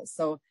all.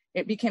 So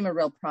it became a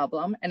real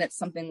problem, and it's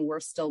something we're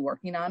still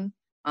working on.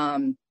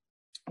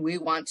 we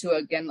want to,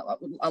 again,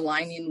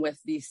 aligning with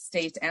the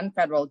state and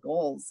federal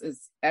goals,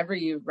 is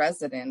every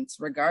resident,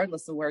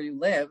 regardless of where you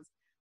live,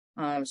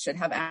 should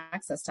have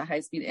access to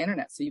high-speed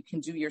internet. So you can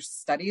do your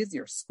studies,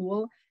 your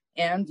school,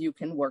 and you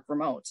can work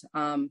remote.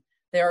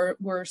 There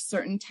were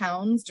certain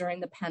towns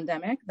during the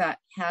pandemic that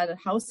had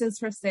houses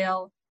for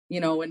sale,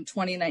 in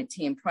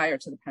 2019, prior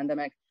to the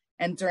pandemic.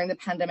 And during the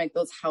pandemic,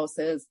 those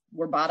houses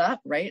were bought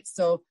up, right?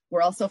 So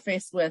we're also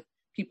faced with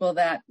people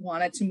that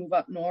wanted to move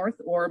up north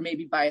or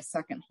maybe buy a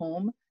second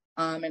home.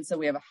 And so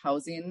we have a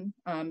housing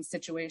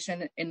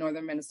situation in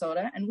northern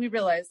Minnesota. And we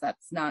realize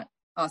that's not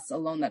us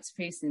alone that's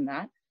facing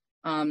that.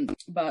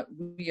 But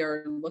we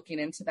are looking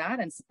into that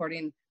and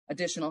supporting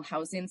additional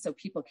housing so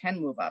people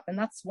can move up. And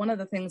that's one of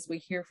the things we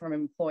hear from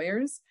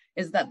employers,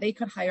 is that they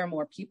could hire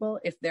more people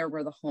if there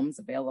were the homes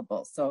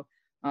available. So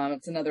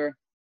it's another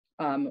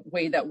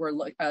way that we're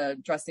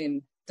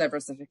addressing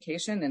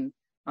diversification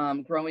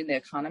and growing the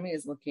economy,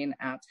 is looking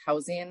at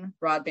housing,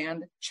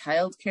 broadband,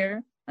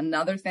 childcare.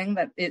 Another thing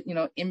that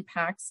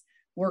impacts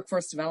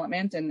workforce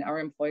development and our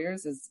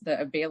employers is the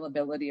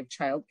availability of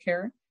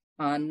childcare.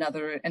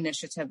 Another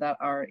initiative that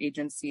our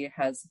agency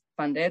has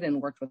funded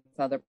and worked with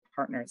other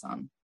partners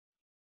on.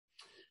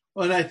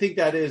 Well, and I think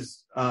that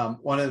is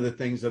one of the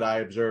things that I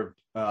observed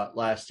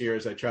last year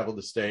as I traveled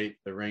the state.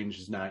 The range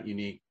is not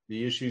unique.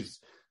 The issues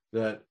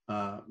that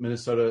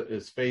Minnesota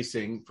is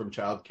facing, from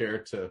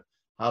childcare to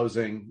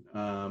housing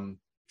and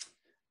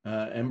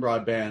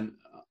broadband,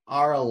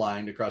 are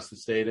aligned across the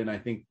state. And I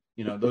think,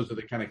 those are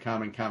the kind of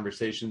common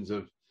conversations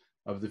of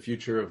the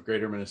future of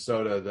greater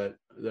Minnesota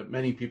that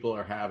many people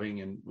are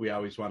having. And we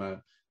always want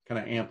to kind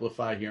of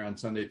amplify here on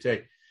Sunday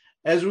Take.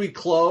 As we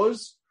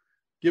close,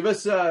 give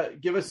us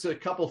a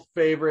couple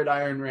favorite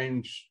Iron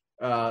Range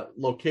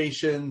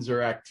locations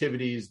or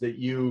activities that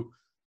you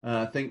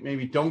think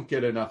maybe don't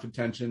get enough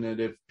attention, that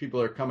if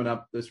people are coming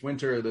up this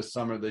winter or this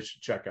summer, they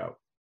should check out.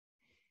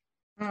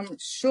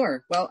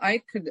 Sure. Well,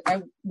 I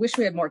wish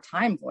we had more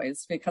time,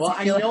 boys, because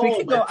I feel like we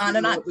could go on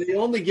and on. They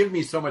only give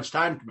me so much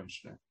time,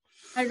 Commissioner.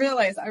 I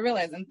realize,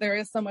 and there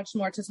is so much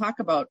more to talk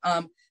about.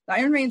 The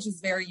Iron Range is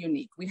very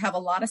unique. We have a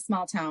lot of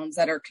small towns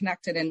that are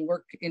connected and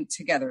work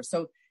together.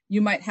 So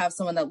you might have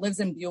someone that lives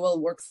in Buell,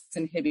 works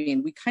in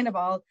Hibbing. We kind of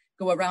all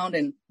go around,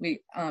 and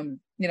we,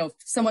 if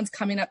someone's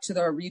coming up to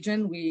their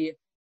region, we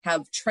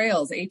have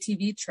trails,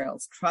 ATV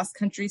trails,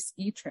 cross-country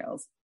ski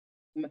trails.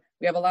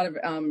 We have a lot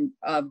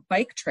of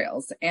bike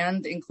trails,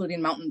 and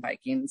including mountain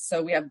biking.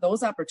 So we have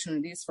those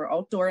opportunities for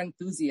outdoor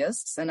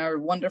enthusiasts, and our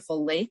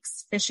wonderful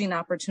lakes, fishing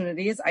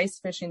opportunities, ice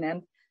fishing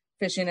and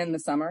fishing in the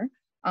summer.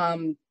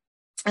 And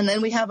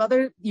then we have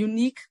other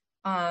unique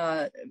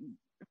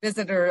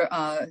visitor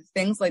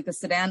things like the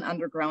Sedan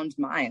Underground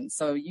Mine.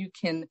 So you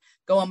can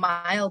go a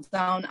mile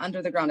down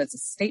under the ground. It's a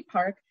state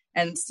park,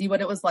 and see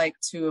what it was like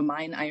to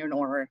mine iron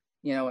ore,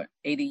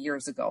 80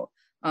 years ago.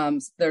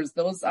 There's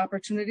those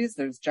opportunities.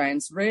 There's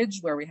Giants Ridge,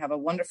 where we have a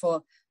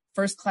wonderful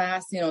first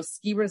class,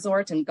 ski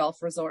resort and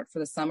golf resort for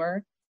the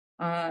summer.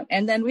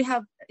 And then we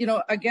have,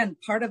 again,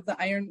 part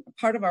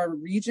of our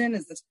region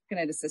is the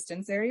Taconite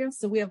Assistance Area.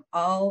 So we have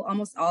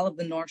almost all of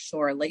the North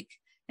Shore, Lake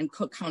and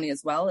Cook County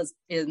as well as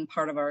in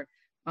part of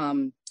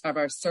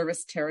our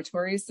service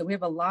territories. So we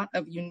have a lot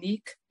of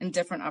unique and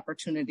different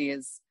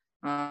opportunities.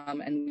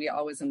 And we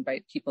always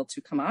invite people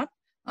to come up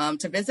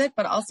to visit,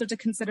 but also to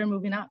consider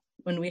moving up.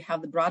 When we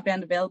have the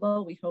broadband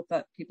available, we hope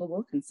that people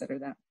will consider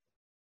that.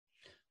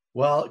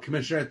 Well,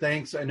 Commissioner,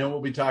 thanks. I know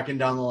we'll be talking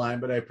down the line,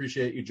 but I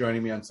appreciate you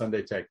joining me on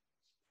Sunday Take.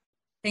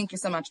 Thank you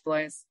so much,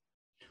 Blois.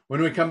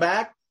 When we come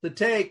back, the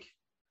Take.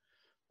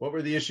 What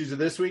were the issues of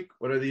this week?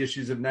 What are the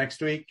issues of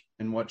next week?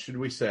 And what should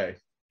we say?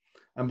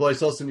 I'm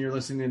Blois Olson. You're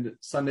listening to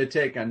Sunday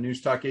Take on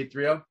News Talk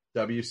 830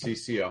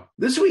 WCCO.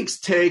 This week's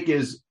Take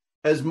is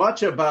as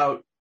much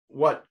about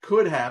what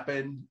could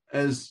happen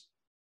as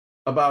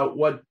about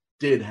what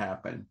did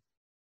happen.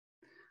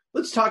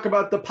 Let's talk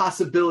about the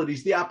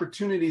possibilities, the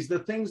opportunities, the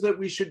things that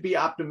we should be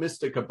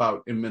optimistic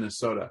about in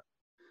Minnesota.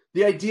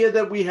 The idea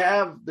that we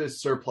have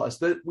this surplus,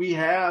 that we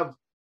have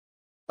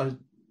a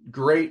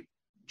great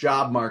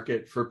job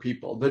market for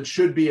people that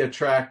should be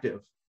attractive.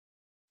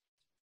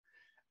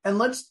 And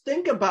let's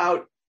think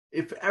about,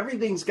 if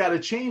everything's got to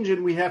change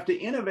and we have to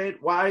innovate,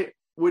 why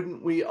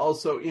wouldn't we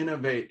also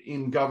innovate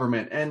in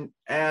government and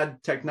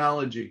add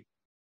technology?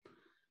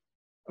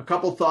 A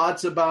couple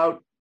thoughts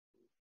about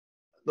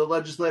the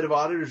legislative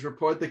auditor's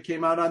report that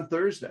came out on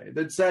Thursday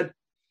that said,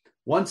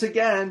 once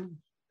again,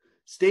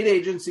 state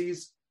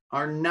agencies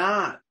are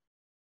not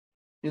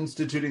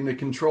instituting the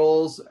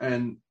controls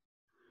and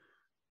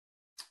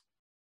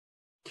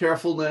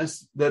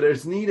carefulness that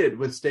is needed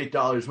with state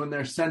dollars when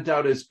they're sent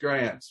out as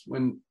grants,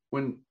 when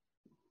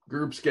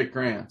groups get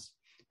grants.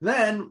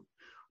 Then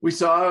we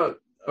saw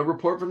a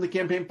report from the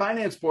Campaign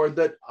Finance Board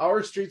that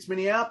Our Streets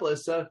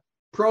Minneapolis, a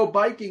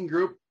pro-biking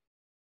group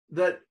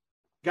that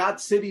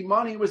got city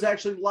money, was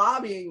actually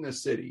lobbying the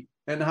city,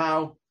 and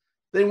how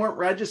they weren't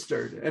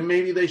registered and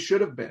maybe they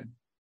should have been.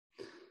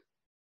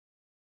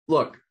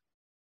 Look,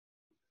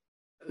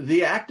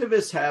 the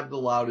activists have the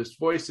loudest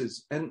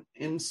voices, and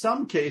in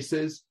some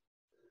cases,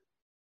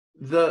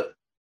 the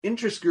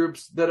interest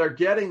groups that are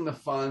getting the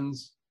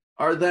funds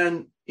are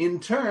then in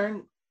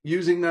turn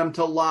using them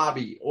to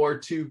lobby or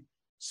to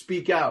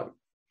speak out.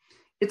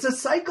 It's a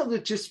cycle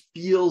that just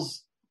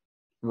feels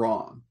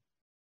wrong.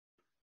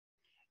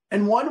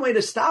 And one way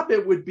to stop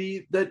it would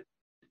be that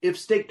if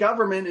state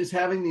government is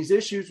having these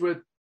issues with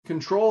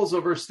controls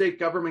over state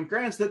government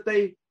grants, that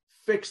they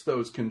fix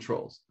those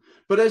controls.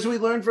 But as we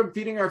learned from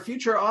Feeding Our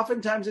Future,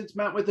 oftentimes it's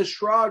met with a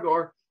shrug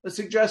or a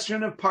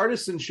suggestion of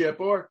partisanship,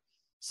 or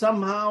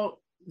somehow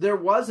there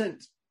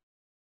wasn't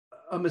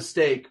a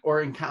mistake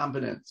or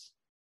incompetence.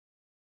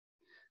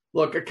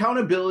 Look,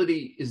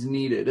 accountability is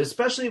needed,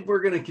 especially if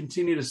we're going to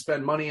continue to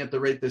spend money at the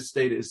rate this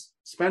state is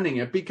spending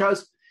it,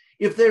 because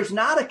if there's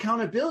not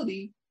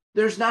accountability,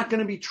 there's not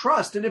going to be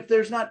trust. And if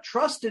there's not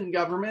trust in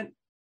government,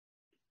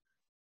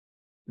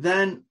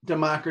 then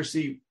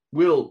democracy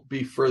will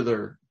be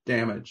further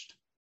damaged.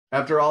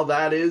 After all,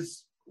 that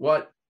is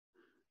what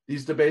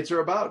these debates are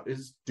about,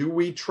 is do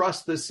we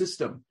trust the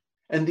system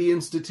and the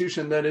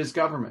institution that is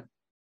government?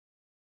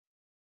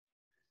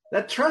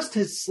 That trust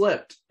has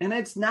slipped. And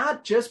it's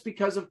not just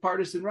because of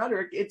partisan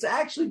rhetoric. It's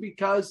actually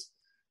because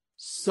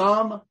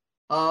some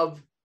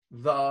of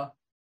the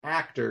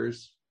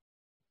actors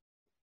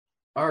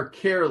are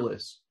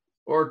careless,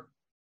 or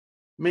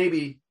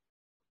maybe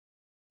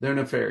they're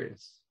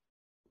nefarious.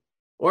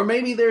 Or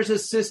maybe there's a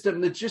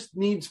system that just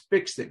needs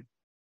fixing,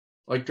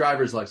 like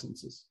driver's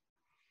licenses.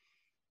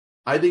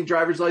 I think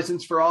driver's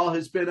license for all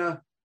has been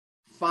a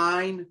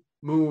fine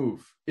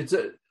move. It's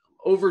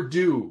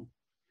overdue.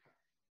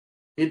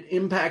 It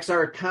impacts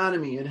our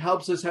economy. It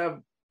helps us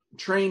have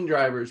trained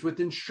drivers with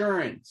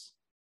insurance.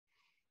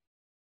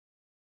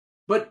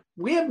 But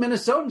we have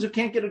Minnesotans who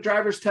can't get a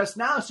driver's test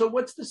now. So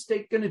what's the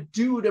state going to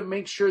do to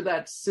make sure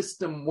that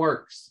system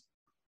works?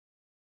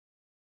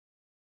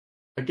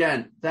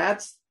 Again,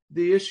 that's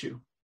the issue.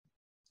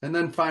 And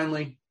then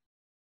finally,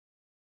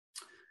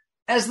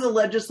 as the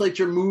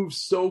legislature moves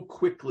so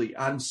quickly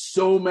on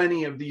so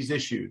many of these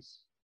issues,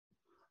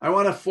 I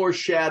want to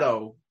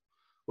foreshadow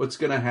what's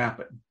going to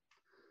happen.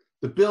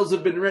 The bills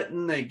have been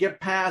written, they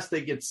get passed,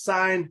 they get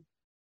signed,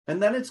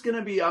 and then it's going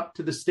to be up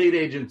to the state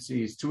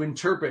agencies to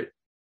interpret,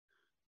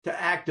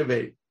 to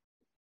activate,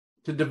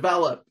 to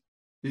develop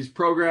these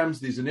programs,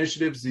 these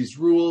initiatives, these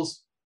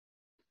rules.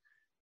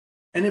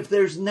 And if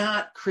there's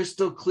not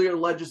crystal clear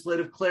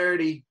legislative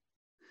clarity,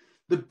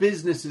 the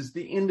businesses,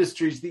 the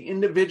industries, the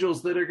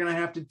individuals that are going to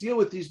have to deal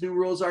with these new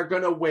rules are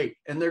going to wait,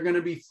 and they're going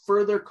to be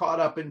further caught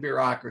up in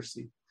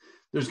bureaucracy.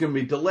 There's going to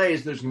be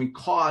delays, there's going to be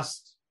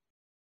costs.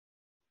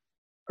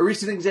 A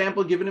recent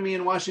example given to me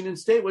in Washington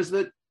State was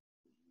that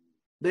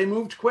they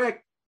moved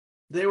quick.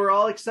 They were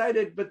all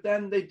excited, but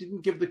then they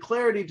didn't give the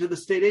clarity to the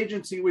state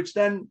agency, which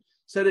then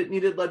said it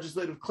needed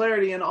legislative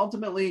clarity. And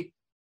ultimately,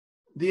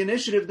 the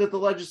initiative that the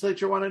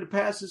legislature wanted to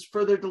pass is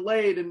further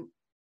delayed and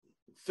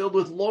filled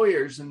with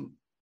lawyers and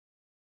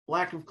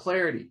lack of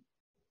clarity.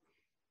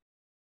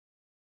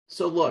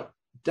 So look,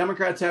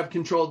 Democrats have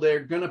control. They're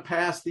going to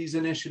pass these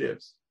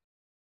initiatives.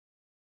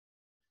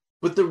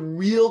 But the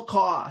real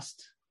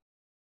cost,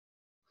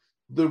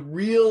 the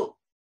real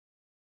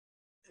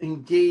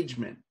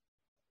engagement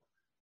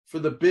for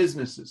the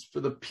businesses, for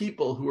the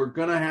people who are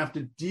going to have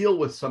to deal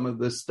with some of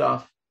this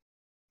stuff,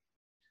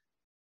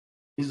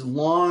 is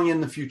long in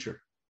the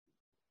future.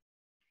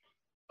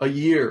 A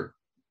year,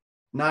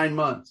 9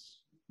 months,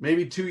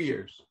 maybe 2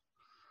 years,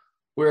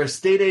 where a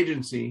state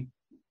agency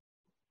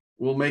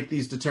will make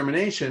these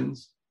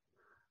determinations,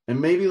 and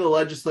maybe the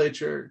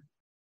legislature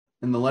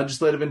and the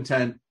legislative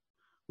intent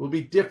will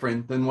be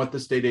different than what the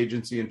state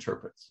agency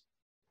interprets.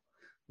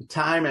 The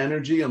time,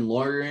 energy, and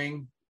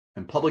lawyering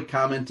and public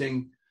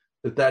commenting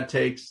that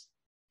takes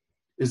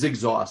is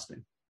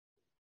exhausting.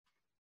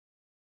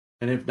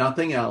 And if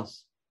nothing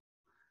else,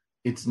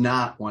 it's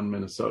not one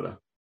Minnesota.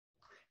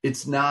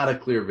 It's not a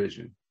clear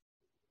vision.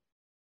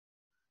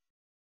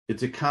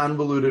 It's a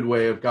convoluted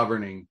way of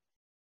governing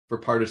for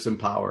partisan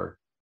power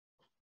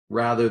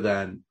rather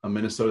than a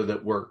Minnesota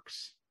that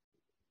works.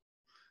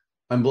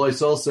 I'm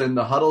Blois Olson.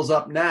 The Huddle's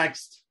up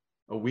next.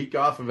 A week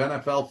off of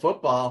NFL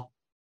football.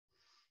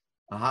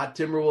 A hot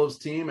Timberwolves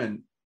team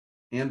and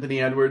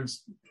Anthony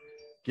Edwards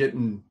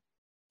getting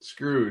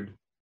screwed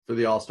for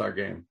the All-Star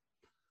game.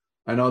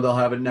 I know they'll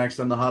have it next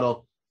on The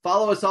Huddle.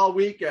 Follow us all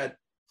week at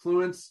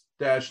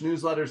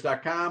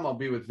fluence-newsletters.com. I'll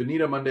be with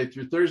Vanita Monday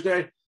through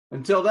Thursday.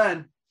 Until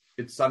then,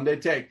 it's Sunday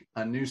Take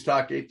on News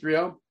Talk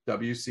 830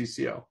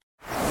 WCCO.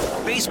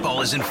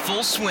 Baseball is in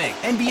full swing.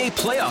 NBA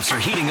playoffs are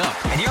heating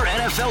up, and your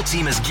NFL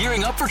team is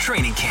gearing up for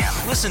training camp.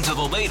 Listen to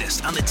the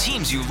latest on the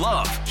teams you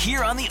love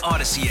here on the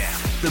Odyssey app.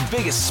 The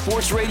biggest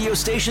sports radio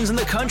stations in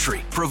the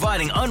country,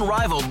 providing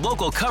unrivaled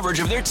local coverage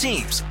of their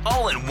teams,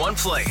 all in one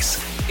place.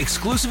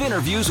 Exclusive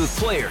interviews with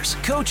players,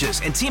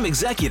 coaches, and team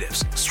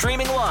executives,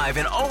 streaming live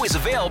and always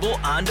available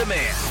on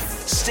demand.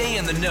 Stay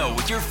in the know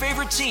with your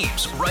favorite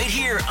teams right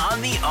here on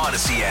the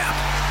Odyssey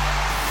app.